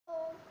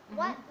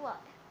What?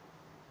 What?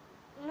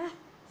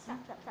 Stop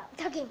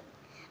talking.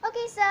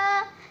 Okay, so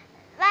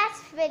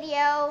last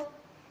video,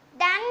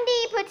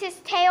 Dandy put his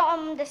tail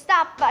on the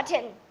stop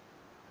button.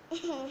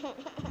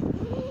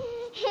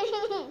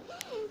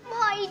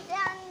 Why,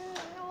 Dan?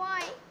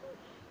 Why?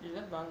 Is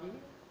that Dandy?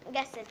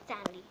 Yes, it's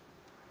Dandy.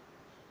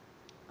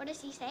 What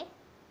does he say?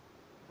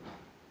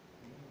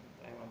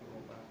 I want to go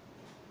back.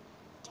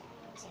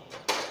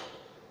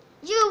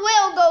 You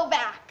will go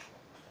back.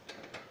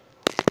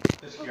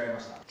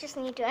 Jagaimo. Just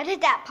need to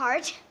edit that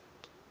part.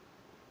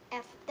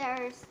 If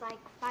there's like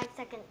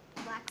 5-second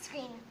black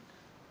screen.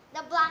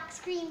 The black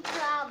screen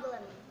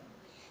problem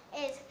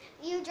is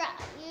you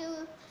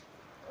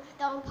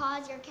don't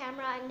pause your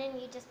camera and then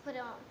you just put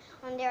it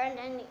on there and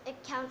then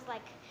it counts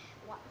like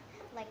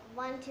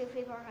 1, 2,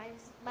 3, 4, 5.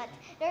 But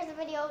there's a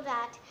video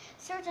that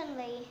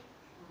certainly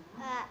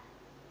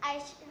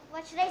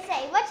what should I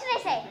say?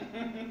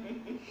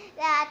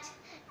 That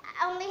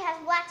only has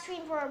black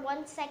screen for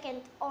 1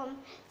 second on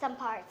some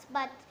parts,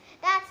 but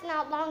that's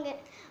not long.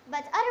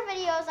 But other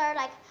videos are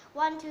like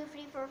 1, 2,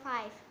 3, 4,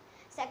 5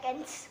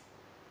 seconds.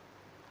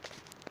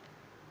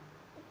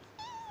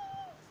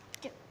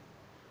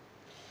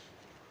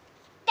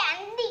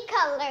 Dandy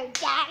color.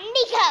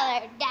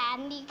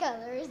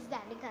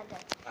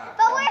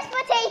 But where's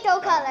potato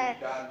color?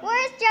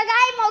 Where's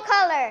Jagaimo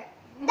color?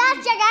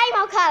 That's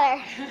Jagaimo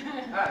color.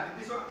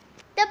 This one.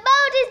 The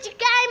boat is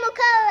Jagaimo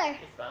color.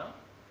 It's down?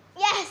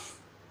 Yes,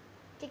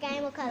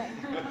 Jagaimo color.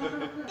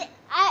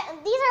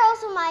 These are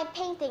also my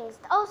paintings.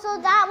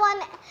 Also that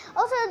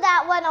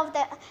one of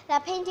the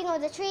painting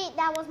of the tree.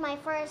 That was my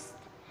first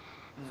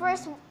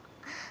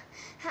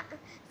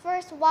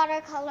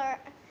watercolor.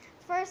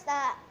 First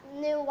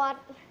new what?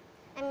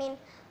 I mean,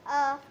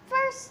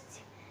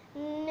 first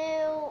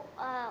new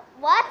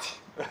what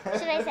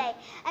should I say?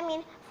 I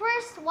mean,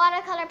 first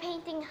watercolor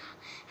painting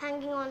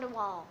hanging on the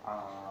wall.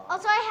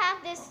 Also, I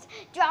have this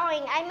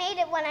drawing. I made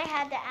it when I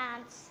had the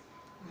ants.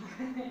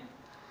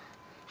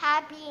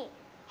 Happy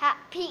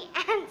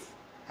ants.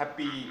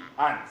 Happy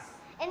ants.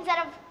 Instead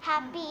of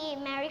happy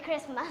Merry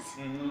Christmas.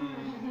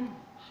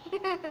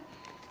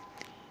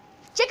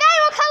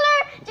 Jagaimo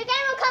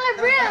color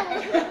broom.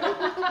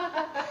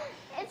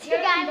 It's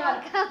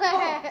Jagaimo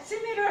color.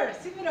 Similar.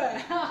 Similar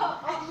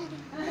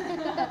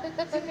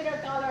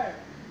color.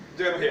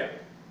 Jagaimo here.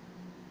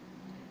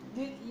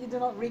 You do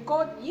not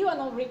record. You are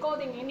not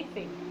recording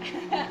anything.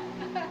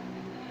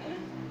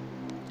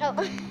 Oh,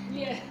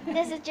 Yeah.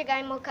 this is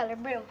Jagaimo color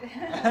broom.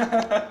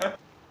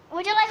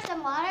 Would you like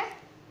some water?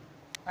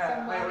 I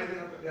already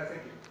have. Yeah,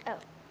 thank you. Oh,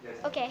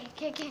 Yes. okay.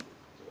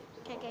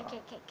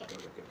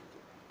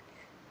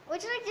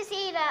 Would you like to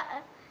see the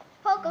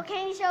Poco?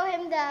 Can you show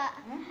him the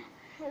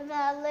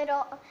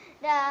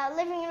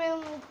living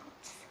room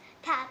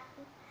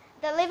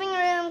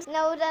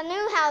the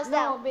new house?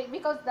 No,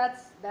 because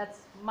that's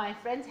my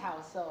friend's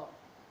house, so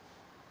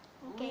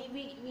Okay.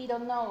 we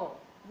don't know.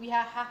 We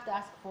have to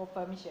ask for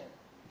permission.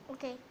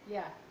 Okay.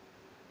 Yeah.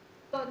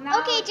 So now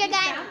Okay, it's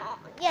Jagaimo.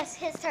 time. Yes,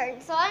 his turn.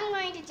 So I'm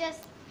going to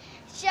just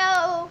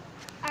show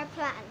our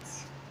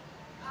plants.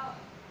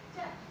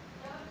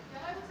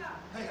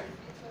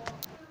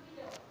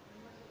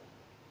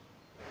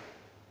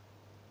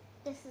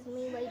 This is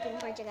me waiting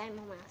for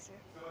Jagaimo Master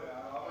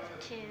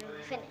to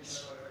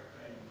finish.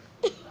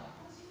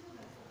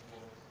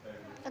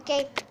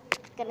 Okay,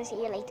 gonna see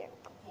you later.